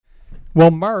Well,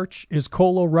 March is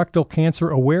Colorectal Cancer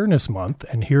Awareness Month,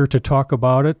 and here to talk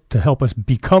about it, to help us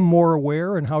become more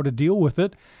aware and how to deal with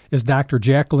it, is Dr.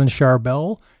 Jacqueline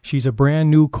Charbel. She's a brand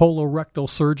new colorectal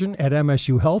surgeon at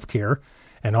MSU Healthcare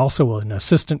and also an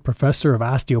assistant professor of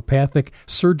osteopathic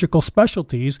surgical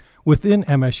specialties within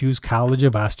MSU's College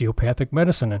of Osteopathic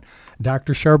Medicine. And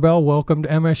Dr. Charbel, welcome to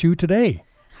MSU today.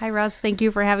 Hi, Russ. Thank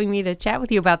you for having me to chat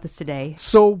with you about this today.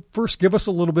 So first, give us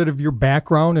a little bit of your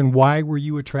background and why were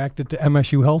you attracted to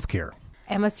MSU Healthcare?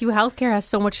 MSU Healthcare has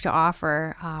so much to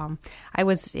offer. I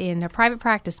was in a private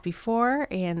practice before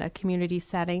in a community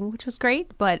setting, which was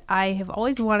great, but I have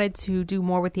always wanted to do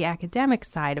more with the academic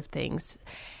side of things.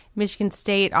 Michigan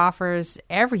State offers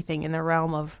everything in the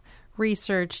realm of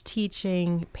research,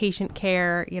 teaching, patient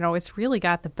care. You know, it's really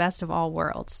got the best of all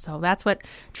worlds. So that's what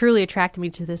truly attracted me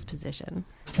to this position.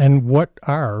 And what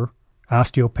are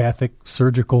osteopathic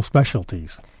surgical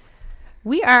specialties?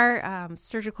 We are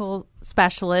surgical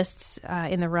specialists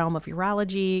in the realm of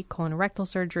urology, colorectal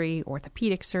surgery,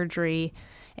 orthopedic surgery,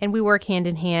 and we work hand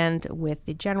in hand with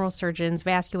the general surgeons,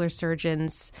 vascular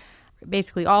surgeons,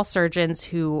 basically all surgeons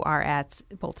who are at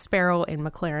both Sparrow and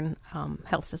McLaren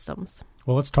health systems.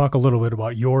 Well, let's talk a little bit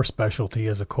about your specialty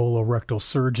as a colorectal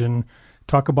surgeon.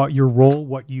 Talk about your role,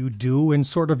 what you do, and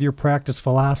sort of your practice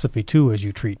philosophy, too, as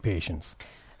you treat patients.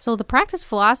 So the practice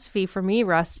philosophy for me,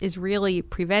 Russ, is really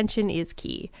prevention is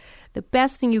key. The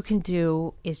best thing you can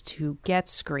do is to get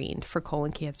screened for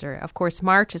colon cancer. Of course,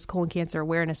 March is Colon Cancer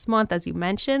Awareness Month, as you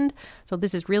mentioned. So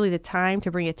this is really the time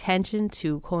to bring attention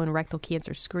to colorectal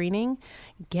cancer screening.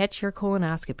 Get your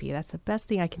colonoscopy. That's the best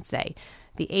thing I can say.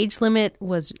 The age limit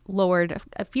was lowered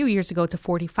a few years ago to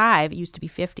 45. It used to be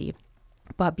 50.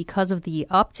 But because of the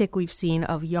uptick we've seen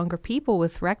of younger people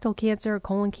with rectal cancer,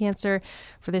 colon cancer,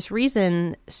 for this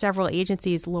reason, several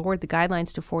agencies lowered the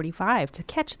guidelines to 45 to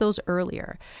catch those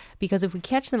earlier. Because if we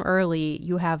catch them early,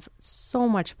 you have so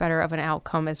much better of an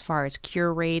outcome as far as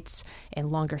cure rates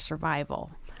and longer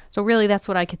survival. So really, that's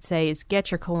what I could say is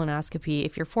get your colonoscopy.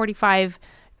 If you're 45,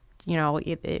 you know,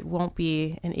 it won't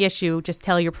be an issue. Just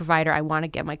tell your provider, I want to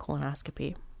get my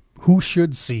colonoscopy. Who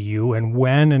should see you and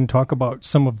when, and talk about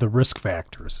some of the risk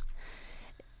factors?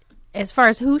 As far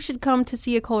as who should come to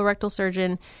see a colorectal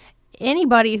surgeon,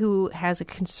 anybody who has a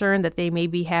concern that they may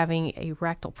be having a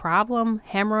rectal problem,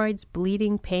 hemorrhoids,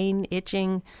 bleeding, pain,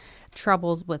 itching,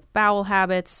 troubles with bowel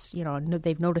habits, you know,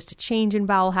 they've noticed a change in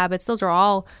bowel habits. Those are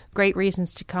all great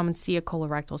reasons to come and see a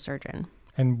colorectal surgeon.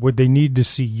 And would they need to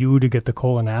see you to get the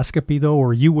colonoscopy, though,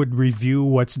 or you would review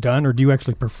what's done, or do you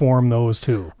actually perform those,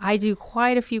 too? I do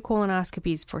quite a few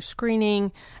colonoscopies for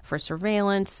screening, for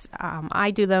surveillance.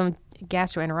 I do them.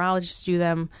 Gastroenterologists do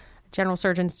them. General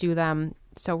surgeons do them.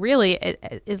 So really,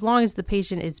 as long as the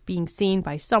patient is being seen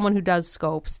by someone who does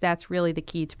scopes, that's really the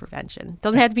key to prevention.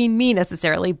 Doesn't have to be me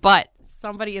necessarily, but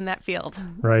somebody in that field.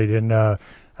 Right, and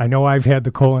I know I've had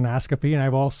the colonoscopy, and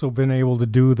I've also been able to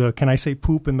do the, can I say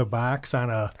poop in the box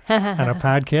on a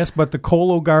podcast? But the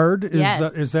Cologuard,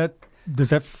 is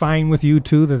that fine with you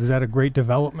too? Is that a great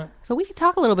development? So we can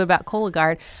talk a little bit about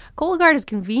Cologuard. Cologuard is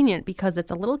convenient because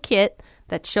it's a little kit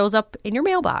that shows up in your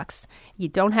mailbox. You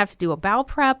don't have to do a bowel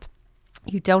prep.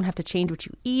 You don't have to change what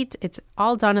you eat. It's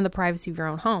all done in the privacy of your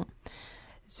own home.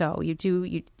 So you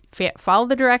follow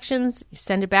the directions, you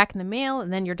send it back in the mail,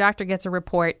 and then your doctor gets a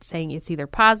report saying it's either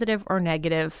positive or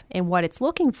negative. And what it's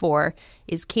looking for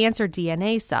is cancer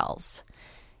DNA cells.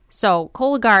 So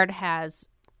Cologuard has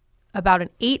about an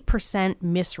 8%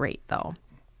 miss rate, though,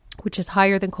 which is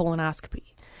higher than colonoscopy.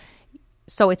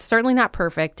 So it's certainly not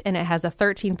perfect, and it has a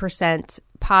 13%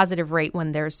 positive rate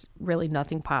when there's really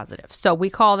nothing positive. So we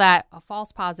call that a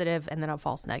false positive and then a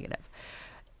false negative.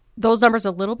 Those numbers are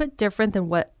a little bit different than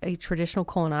what a traditional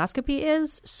colonoscopy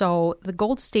is. So the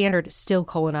gold standard is still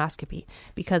colonoscopy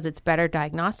because it's better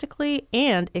diagnostically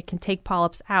and it can take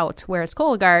polyps out, whereas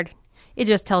Cologuard, it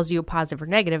just tells you positive or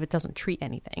negative. It doesn't treat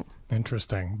anything.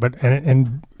 Interesting. But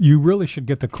and you really should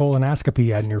get the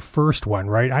colonoscopy on your first one,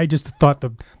 right? I just thought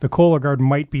the Cologuard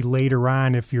might be later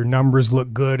on if your numbers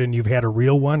look good and you've had a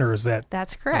real one, or is that?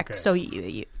 That's correct. Okay.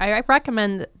 So I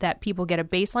recommend that people get a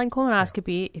baseline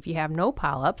colonoscopy if you have no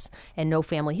polyps and no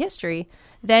family history.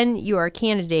 Then you are a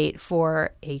candidate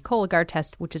for a Cologuard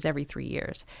test, which is every 3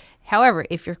 years. However,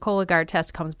 if your Cologuard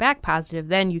test comes back positive,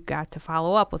 then you've got to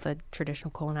follow up with a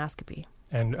traditional colonoscopy.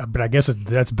 But I guess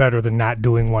that's better than not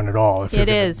doing one at all. It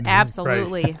is,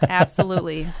 absolutely, right.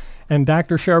 Absolutely. And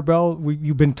Dr. Charbel,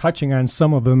 you've been touching on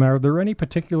some of them. Are there any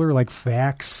particular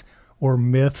facts or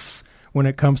myths when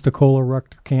it comes to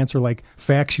colorectal cancer, like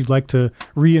facts you'd like to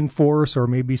reinforce or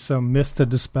maybe some myths to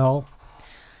dispel?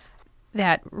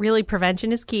 That really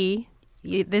prevention is key.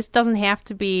 This doesn't have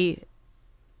to be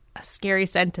a scary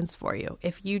sentence for you.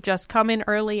 If you just come in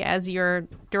early as you're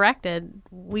directed,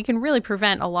 we can really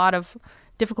prevent a lot of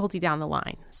difficulty down the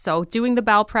line. So doing the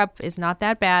bowel prep is not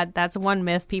that bad. That's one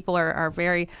myth. People are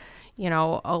very,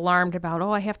 alarmed about,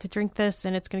 I have to drink this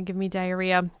and it's going to give me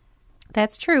diarrhea.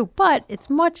 That's true, but it's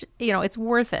it's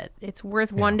worth it. It's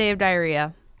worth one day of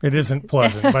diarrhea. It isn't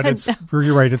pleasant, but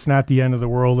you're right. It's not the end of the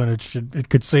world, and it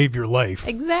could save your life.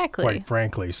 Exactly. Quite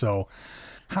frankly. So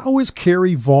how is care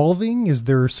evolving? Is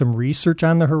there some research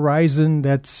on the horizon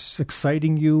that's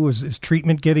exciting you? Is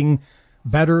treatment getting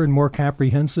better and more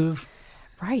comprehensive?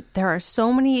 Right. There are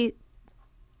so many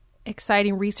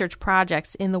exciting research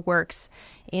projects in the works,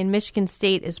 and Michigan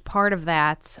State is part of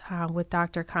that with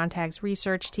Dr. Contag's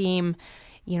research team.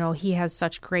 He has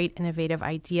such great innovative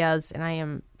ideas, and I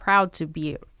am proud to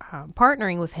be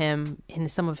partnering with him in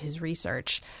some of his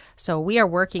research. So we are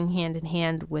working hand in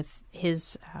hand with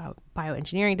his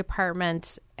bioengineering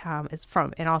department,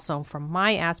 and also from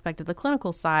my aspect of the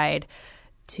clinical side,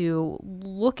 to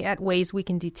look at ways we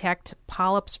can detect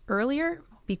polyps earlier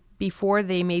before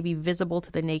they may be visible to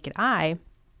the naked eye,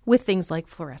 with things like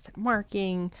fluorescent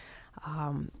marking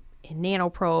and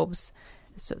nanoprobes.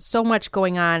 So much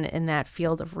going on in that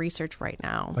field of research right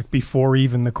now. Like before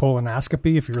even the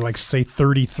colonoscopy, if you're say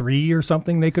 33 or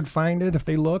something, they could find it if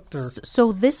they looked? Or?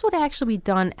 So this would actually be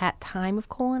done at time of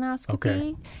colonoscopy.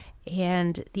 Okay.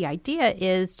 And the idea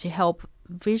is to help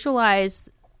visualize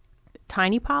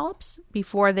tiny polyps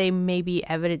before they may be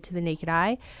evident to the naked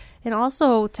eye, and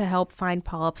also to help find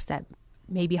polyps that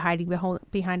may be hiding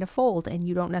behind a fold and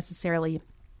you don't necessarily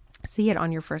see it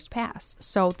on your first pass.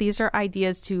 So these are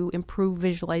ideas to improve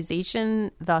visualization,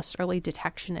 thus early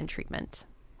detection and treatment.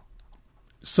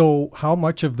 So how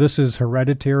much of this is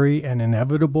hereditary and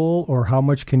inevitable, or how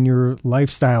much can your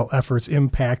lifestyle efforts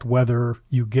impact whether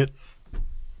you get,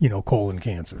 colon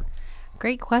cancer?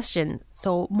 Great question.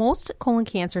 So most colon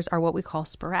cancers are what we call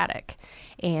sporadic,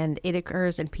 and it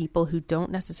occurs in people who don't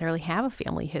necessarily have a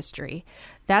family history.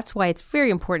 That's why it's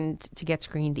very important to get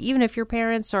screened. Even if your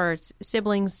parents or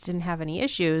siblings didn't have any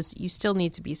issues, you still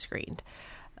need to be screened.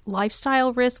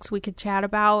 Lifestyle risks we could chat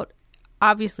about.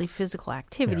 Obviously, physical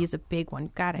activity is a big one.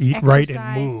 You've got to eat exercise, right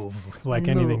and move like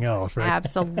anything else, right?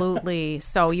 Absolutely.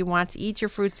 So you want to eat your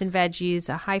fruits and veggies.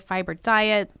 A high-fiber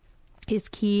diet is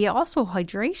key. Also,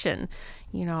 hydration.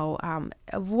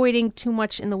 Avoiding too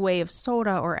much in the way of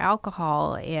soda or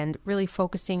alcohol and really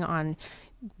focusing on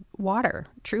water,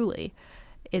 truly,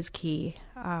 is key.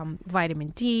 Vitamin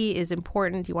D is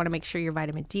important. You want to make sure your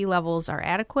vitamin D levels are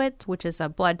adequate, which is a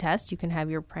blood test. You can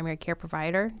have your primary care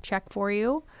provider check for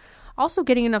you. Also,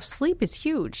 getting enough sleep is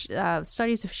huge.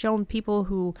 Studies have shown people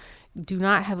who do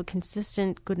not have a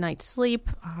consistent good night's sleep,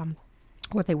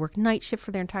 or they work night shift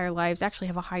for their entire lives, actually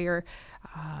have a higher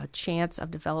chance of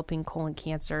developing colon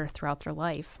cancer throughout their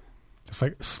life. It's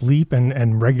like sleep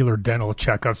and regular dental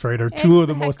checkups, right, are two of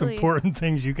the most important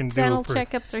things you can do. Dental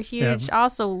checkups are huge. Yeah.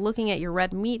 Also, looking at your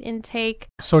red meat intake.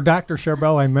 So, Dr.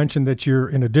 Charbel, I mentioned that you're,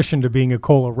 in addition to being a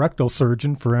colorectal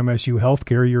surgeon for MSU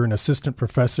Healthcare, you're an assistant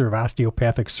professor of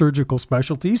osteopathic surgical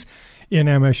specialties in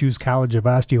MSU's College of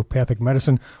Osteopathic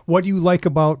Medicine. What do you like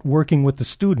about working with the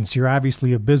students? You're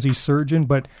obviously a busy surgeon,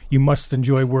 but you must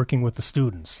enjoy working with the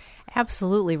students.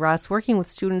 Absolutely, Russ. Working with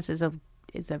students is a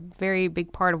very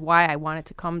big part of why I wanted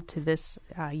to come to this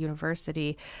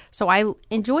university. So I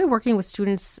enjoy working with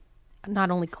students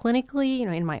not only clinically,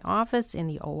 in my office, in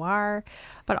the OR,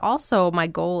 but also my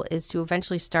goal is to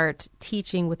eventually start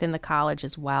teaching within the college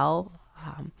as well.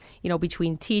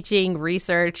 Between teaching,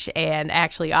 research, and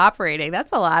actually operating,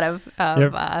 that's a lot of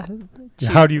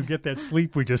how do you get that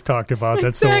sleep we just talked about?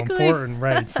 That's exactly. So important,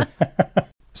 right?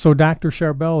 So, Dr.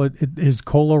 Charbel, is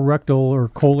colorectal or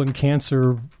colon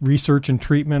cancer research and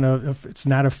treatment, it's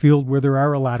not a field where there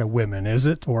are a lot of women, is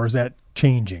it? Or is that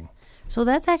changing? So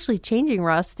that's actually changing,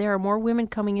 Russ. There are more women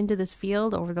coming into this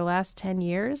field over the last 10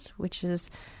 years, which is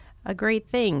a great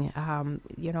thing.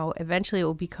 Eventually it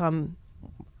will become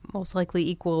most likely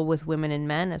equal with women and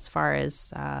men as far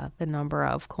as the number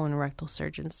of colorectal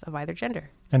surgeons of either gender.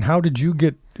 And how did you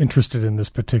get interested in this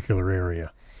particular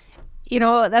area?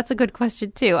 That's a good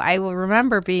question, too. I will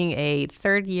remember being a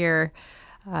third-year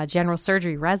general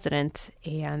surgery resident,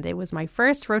 and it was my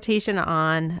first rotation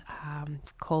on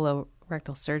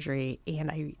colorectal surgery.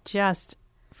 And I just,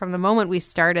 from the moment we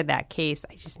started that case,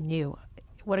 I just knew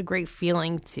what a great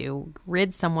feeling to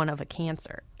rid someone of a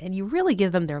cancer. And you really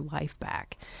give them their life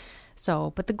back.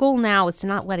 But the goal now is to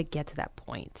not let it get to that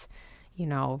point.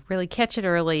 Really catch it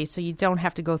early so you don't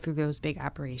have to go through those big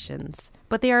operations.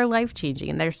 But they are life-changing,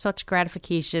 and there's such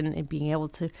gratification in being able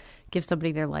to give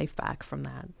somebody their life back from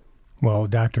that. Well,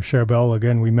 Dr. Charbel,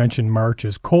 again, we mentioned March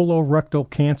is Colorectal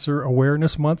Cancer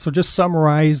Awareness Month. So just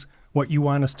summarize what you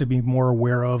want us to be more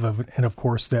aware of, and of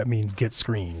course that means get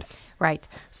screened. Right.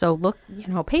 So look,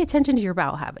 pay attention to your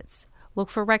bowel habits. Look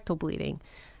for rectal bleeding.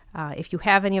 If you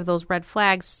have any of those red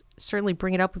flags, certainly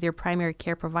bring it up with your primary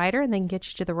care provider and then get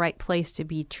you to the right place to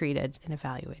be treated and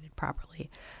evaluated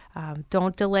properly.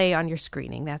 Don't delay on your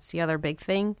screening. That's the other big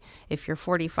thing. If you're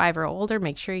 45 or older,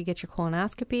 make sure you get your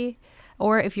colonoscopy.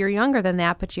 Or if you're younger than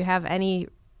that, but you have any,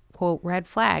 quote, red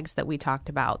flags that we talked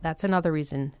about, that's another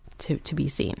reason to be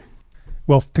seen.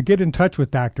 Well, to get in touch with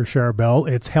Dr. Charbel,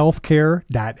 it's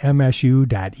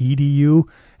healthcare.msu.edu.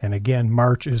 And again,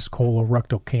 March is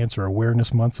Colorectal Cancer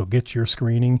Awareness Month, so get your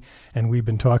screening. And we've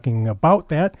been talking about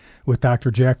that with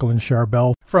Dr. Jacqueline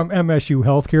Charbel from MSU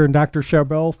Healthcare. And Dr.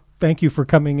 Charbel, thank you for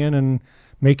coming in and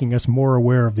making us more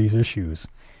aware of these issues.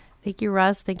 Thank you,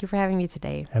 Russ. Thank you for having me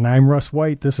today. And I'm Russ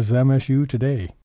White. This is MSU Today.